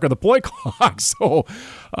 15-second mark of the play clock. So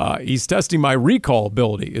he's testing my recall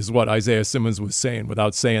ability is what Isaiah Simmons was saying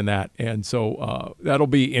without saying that. And so that'll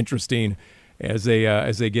be interesting as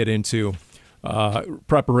they get into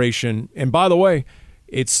preparation. And by the way,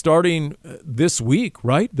 it's starting this week,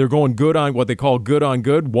 right? They're going good on what they call good on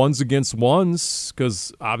good, ones against ones,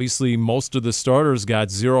 because obviously most of the starters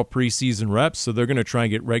got 0 preseason reps, so they're going to try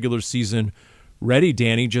and get regular season ready,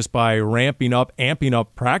 Danny, just by amping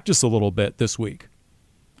up practice a little bit this week.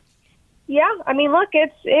 Yeah, I mean, look,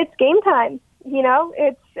 it's game time. You know,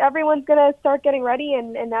 everyone's going to start getting ready,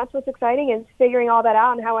 and that's what's exciting, is figuring all that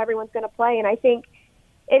out and how everyone's going to play. And I think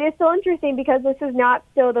it is so interesting because this is not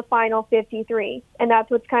still the final 53, and that's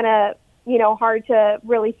what's kind of, hard to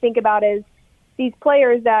really think about is these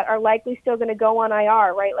players that are likely still going to go on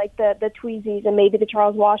IR, right? Like the Tweezys and maybe the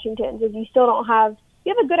Charles Washingtons, is you have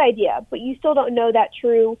a good idea, but you still don't know that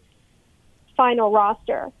true final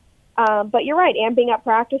roster. But you're right, amping up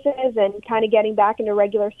practices and kind of getting back into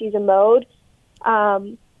regular season mode.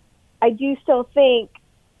 I do still think,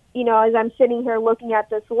 as I'm sitting here looking at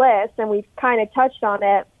this list, and we've kind of touched on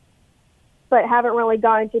it, but haven't really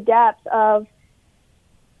gone into depth of,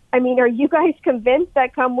 I mean, are you guys convinced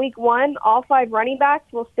that come week 1, all 5 running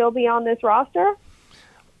backs will still be on this roster?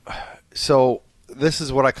 So this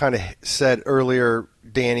is what I kind of said earlier,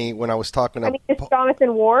 Danny, when I was talking about. Is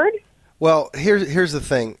Jonathan Ward? Well, here's the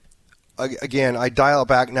thing. Again, I dial it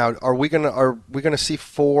back now. Are we gonna see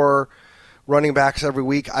 4 running backs every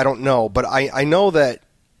week? I don't know, but I know that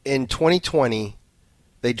in 2020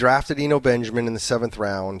 they drafted Eno Benjamin in the 7th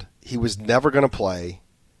round. He was never going to play.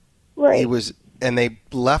 Right. And they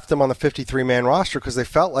left him on the 53-man roster because they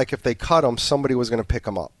felt like if they cut him, somebody was going to pick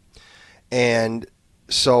him up. And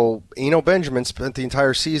so Eno Benjamin spent the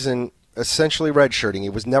entire season essentially redshirting. He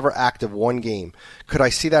was never active one game. Could I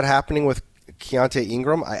see that happening with Keontae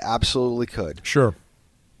Ingram? I absolutely could. Sure.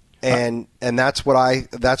 And that's why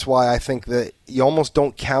I think that you almost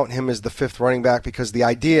don't count him as the fifth running back, because the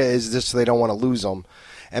idea is just so they don't want to lose him.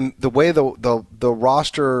 And the way the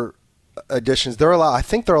roster additions, I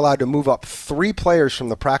think they're allowed to move up 3 players from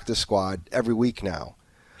the practice squad every week now,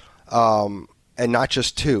 and not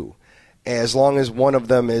just 2. As long as one of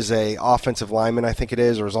them is a offensive lineman, I think it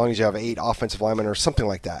is, or as long as you have 8 offensive linemen or something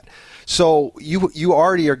like that. So you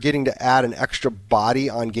already are getting to add an extra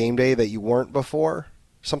body on game day that you weren't before.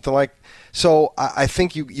 Something like so. I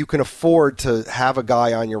think you can afford to have a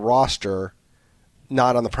guy on your roster,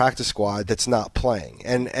 not on the practice squad, that's not playing.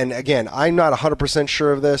 And again, I'm not 100%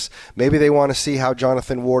 sure of this. Maybe they want to see how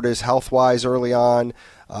Jonathan Ward is health-wise early on.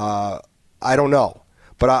 I don't know,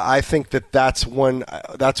 but I think that's one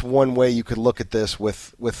way you could look at this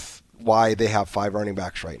with why they have 5 running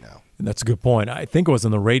backs right now. And that's a good point. I think it was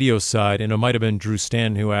on the radio side, and it might have been Drew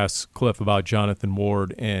Stanton who asked Cliff about Jonathan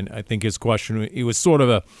Ward, and I think his question, it was sort of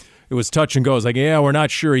it was touch and go. It's like, yeah, we're not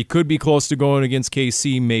sure. He could be close to going against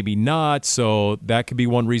KC, maybe not, so that could be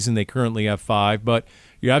one reason they currently have 5. But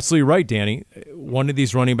you're absolutely right, Danny. One of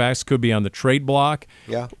these running backs could be on the trade block.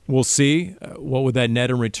 Yeah. We'll see. What would that net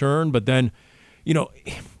in return? But then,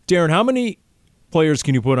 Darren, how many players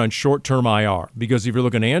can you put on short-term IR? Because if you're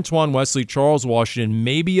looking at Antoine Wesley, Charles Washington,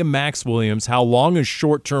 maybe a Max Williams, how long is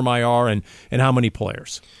short-term IR and how many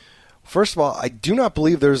players? First of all, I do not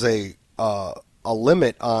believe there's a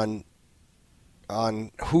limit on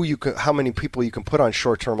how many people you can put on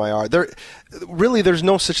short-term IR. There's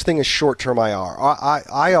no such thing as short-term IR.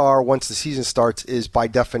 IR, once the season starts, is by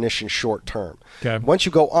definition short-term. Okay. Once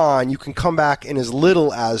you go on, you can come back in as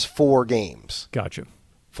little as 4 games. Gotcha.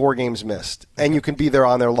 4 games missed, and you can be there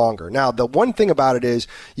on there longer. Now, the one thing about it is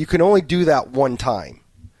you can only do that one time.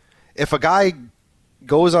 If a guy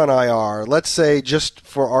goes on IR, let's say, just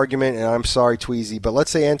for argument, and I'm sorry, Tweezy, but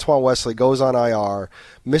let's say Antoine Wesley goes on IR,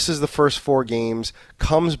 misses the first 4 games,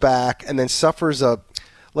 comes back, and then suffers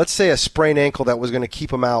let's say a sprained ankle that was going to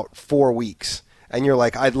keep him out 4 weeks. And you're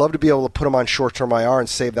like, I'd love to be able to put him on short-term IR and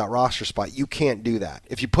save that roster spot. You can't do that.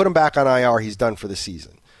 If you put him back on IR, he's done for the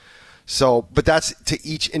season. So, but that's to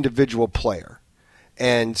each individual player,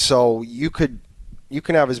 and so you can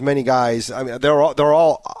have as many guys. I mean, they're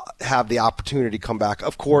all have the opportunity to come back,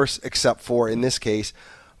 of course, except for in this case,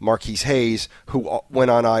 Marquise Hayes, who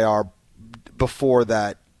went on IR before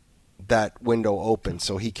that window opened,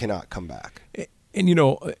 so he cannot come back.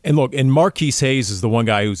 And Marquise Hayes is the one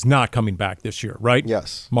guy who's not coming back this year, right?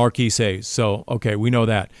 Yes, Marquise Hayes. So, okay, we know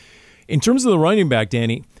that. In terms of the running back,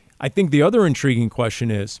 Danny, I think the other intriguing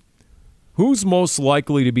question is, who's most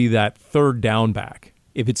likely to be that third down back?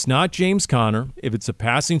 If it's not James Conner, if it's a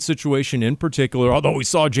passing situation in particular, although we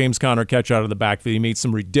saw James Conner catch out of the backfield, he made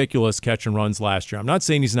some ridiculous catch and runs last year. I'm not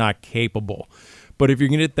saying he's not capable, but if you're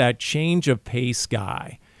going to get that change of pace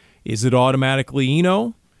guy, is it automatically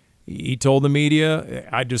Eno? He told the media,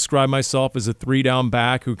 I describe myself as a 3-down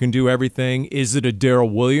back who can do everything. Is it a Darrell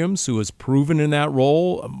Williams who has proven in that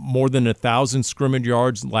role? More than 1,000 scrimmage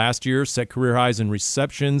yards last year, set career highs in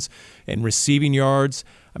receptions and receiving yards.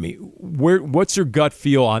 I mean, what's your gut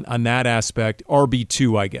feel on that aspect?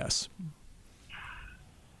 RB2, I guess.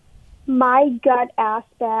 My gut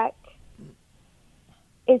aspect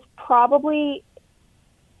is probably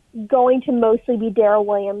going to mostly be Darrell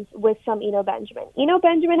Williams with some Eno Benjamin. Eno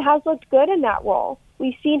Benjamin has looked good in that role.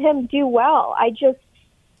 We've seen him do well.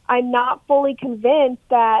 I'm not fully convinced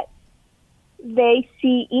that they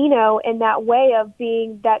see Eno in that way of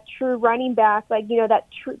being that true running back, that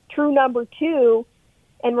true number 2,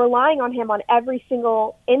 and relying on him on every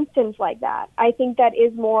single instance like that. I think that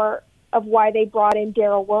is more of why they brought in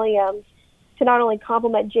Darrell Williams, to not only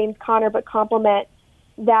complement James Conner, but complement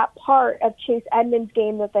that part of Chase Edmonds'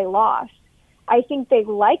 game that they lost. I think they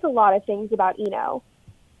like a lot of things about Eno,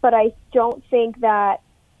 but I don't think that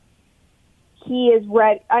he is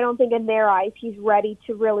ready. I don't think in their eyes he's ready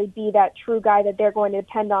to really be that true guy that they're going to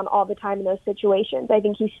depend on all the time in those situations. I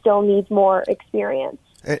think he still needs more experience.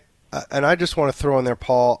 And I just want to throw in there,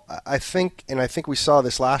 Paul, I think we saw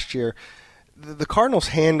this last year, the Cardinals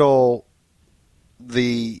handle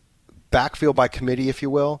the backfield by committee, if you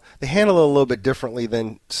will. They handle it a little bit differently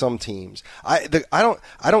than some teams.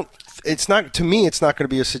 It's not, to me, it's not going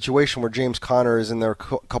to be a situation where James Conner is in there a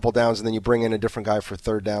couple downs and then you bring in a different guy for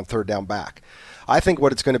third down back. I think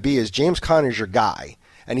what it's going to be is James Conner is your guy,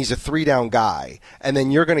 and he's a 3-down guy, and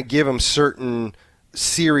then you're going to give him certain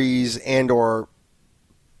series and or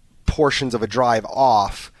portions of a drive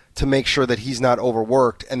off to make sure that he's not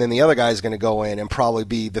overworked, and then the other guy is going to go in and probably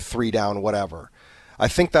be the 3-down whatever. I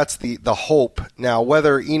think that's the hope. Now,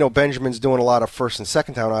 whether Eno Benjamin's doing a lot of first and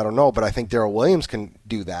second down, I don't know, but I think Darrell Williams can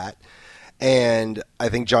do that. And I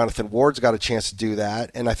think Jonathan Ward's got a chance to do that,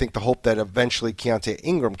 and I think the hope that eventually Keontae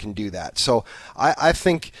Ingram can do that. So I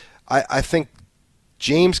think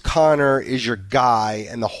James Conner is your guy,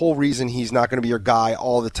 and the whole reason he's not going to be your guy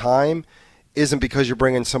all the time isn't because you're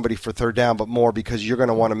bringing somebody for third down, but more because you're going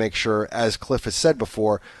to want to make sure, as Cliff has said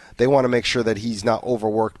before, they want to make sure that he's not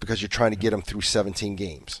overworked because you're trying to get him through 17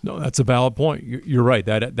 games. No, that's a valid point. You're right.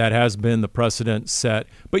 That has been the precedent set.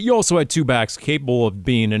 But you also had two backs capable of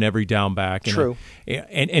being an every down back. True.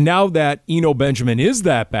 And now that Eno Benjamin is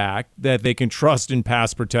that back that they can trust in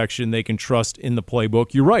pass protection, they can trust in the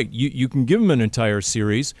playbook, you're right. You can give him an entire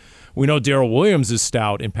series. We know Darrell Williams is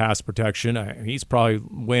stout in pass protection. He's probably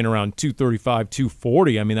weighing around 235,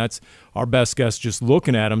 240. I mean, that's our best guess just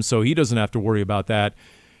looking at him, so he doesn't have to worry about that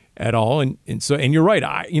at all. And you're right.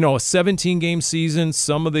 A 17-game season,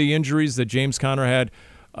 some of the injuries that James Conner had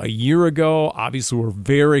a year ago obviously were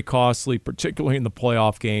very costly, particularly in the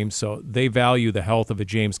playoff game. So they value the health of a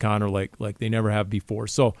James Conner like they never have before.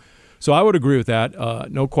 So I would agree with that,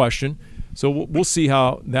 no question. So we'll see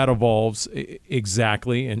how that evolves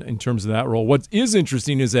exactly in terms of that role. What is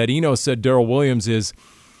interesting is that Eno said Darrell Williams is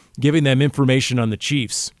giving them information on the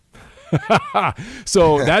Chiefs.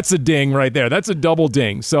 So that's a ding right there. That's a double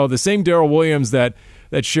ding. So the same Darrell Williams that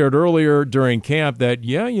shared earlier during camp that,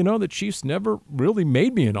 the Chiefs never really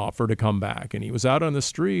made me an offer to come back, and he was out on the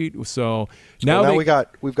street. So now we've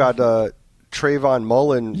got Trayvon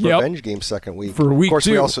Mullen revenge game second week. For week 2. Of course,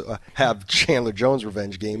 we also have Chandler Jones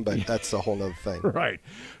revenge game, but that's a whole other thing. Right.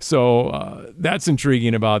 So that's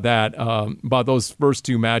intriguing about that, about those first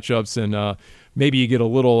two matchups, and maybe you get a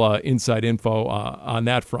little inside info on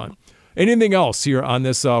that front. Anything else here on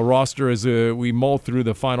this roster as we mull through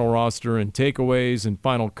the final roster and takeaways and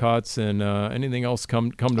final cuts, and anything else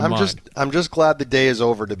come to mind? I'm just glad the day is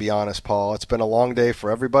over, to be honest, Paul. It's been a long day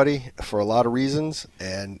for everybody for a lot of reasons,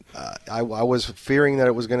 and I was fearing that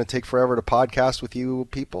it was going to take forever to podcast with you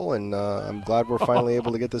people, and I'm glad we're finally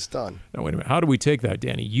able to get this done. Now, wait a minute. How do we take that,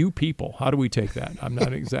 Danny? You people. How do we take that? I'm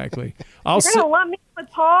not exactly. You're going to lump me with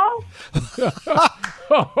Paul?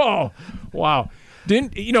 Oh, wow.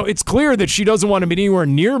 It's clear that she doesn't want to be anywhere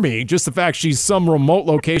near me, just the fact she's some remote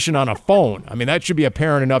location on a phone. I mean, that should be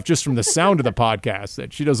apparent enough just from the sound of the podcast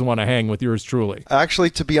that she doesn't want to hang with yours truly.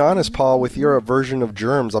 Actually, to be honest, Paul, with your aversion of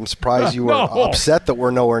germs, I'm surprised you were upset that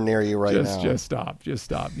we're nowhere near you now. Just stop.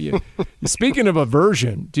 Speaking of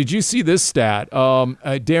aversion, did you see this stat?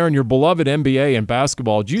 Darren, your beloved NBA and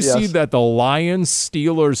basketball, did you see that the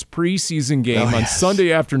Lions-Steelers preseason game on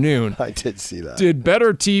Sunday afternoon I did see that. Did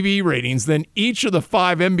better TV ratings than each of the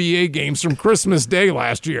 5 NBA games from Christmas Day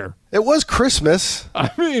last year? It was Christmas.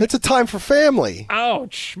 I mean, it's a time for family.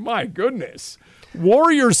 Ouch, my goodness.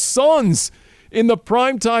 Warriors Suns in the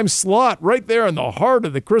primetime slot right there in the heart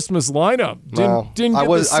of the Christmas lineup. Didn't get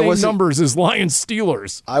the same numbers as Lions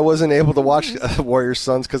Steelers. I wasn't able to watch Warriors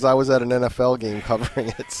Suns because I was at an NFL game covering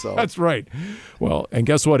it. So that's right. Well, and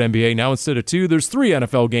guess what, NBA? Now instead of 2, there's 3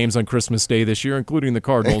 NFL games on Christmas Day this year, including the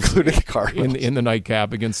Cardinals. In the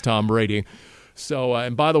nightcap against Tom Brady. So,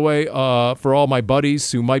 and by the way, for all my buddies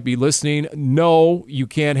who might be listening, no, you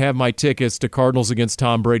can't have my tickets to Cardinals against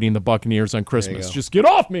Tom Brady and the Buccaneers on Christmas. Just get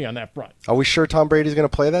off me on that front. Are we sure Tom Brady's going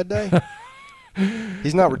to play that day?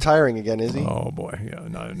 He's not retiring again, is he? Oh, boy. Yeah,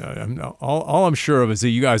 no. All I'm sure of is that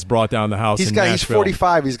you guys brought down the house in Nashville. He's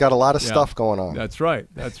 45. He's got a lot of stuff going on. That's right.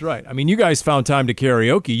 I mean, you guys found time to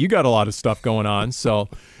karaoke. You got a lot of stuff going on, so...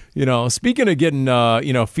 speaking of getting,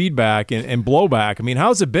 feedback and blowback, I mean,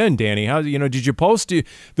 how's it been, Danny? Did you post it?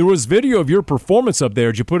 There was video of your performance up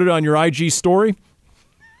there. Did you put it on your IG story?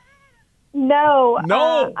 No.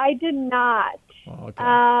 I did not. Oh, okay.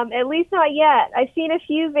 At least not yet. I've seen a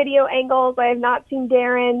few video angles. I have not seen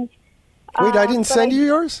Darren's. Wait, I didn't send you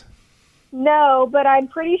yours? No, but I'm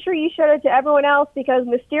pretty sure you showed it to everyone else because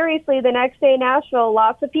mysteriously the next day in Nashville,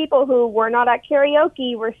 lots of people who were not at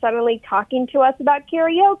karaoke were suddenly talking to us about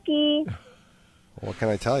karaoke. What can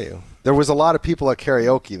I tell you? There was a lot of people at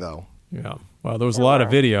karaoke, though. Yeah. Well, there was a lot of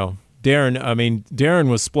video. Darren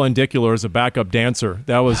was splendicular as a backup dancer.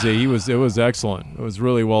 It was excellent. It was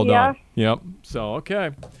really well done. Yep. So,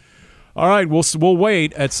 okay. All right, we'll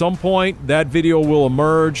wait. At some point, that video will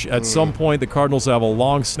emerge. At some point, the Cardinals have a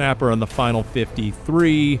long snapper on the final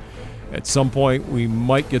 53. At some point, we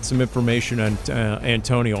might get some information on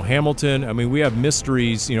Antonio Hamilton. I mean, we have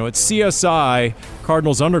mysteries. It's CSI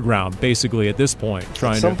Cardinals Underground, basically, at this point.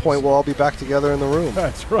 At some point, we'll all be back together in the room.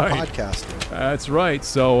 That's right. Podcasting. That's right.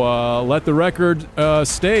 So let the record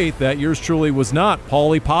state that yours truly was not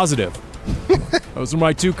Paulie positive. Those are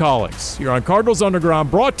my 2 colleagues here on Cardinals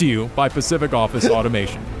Underground, brought to you by Pacific Office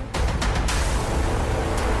Automation.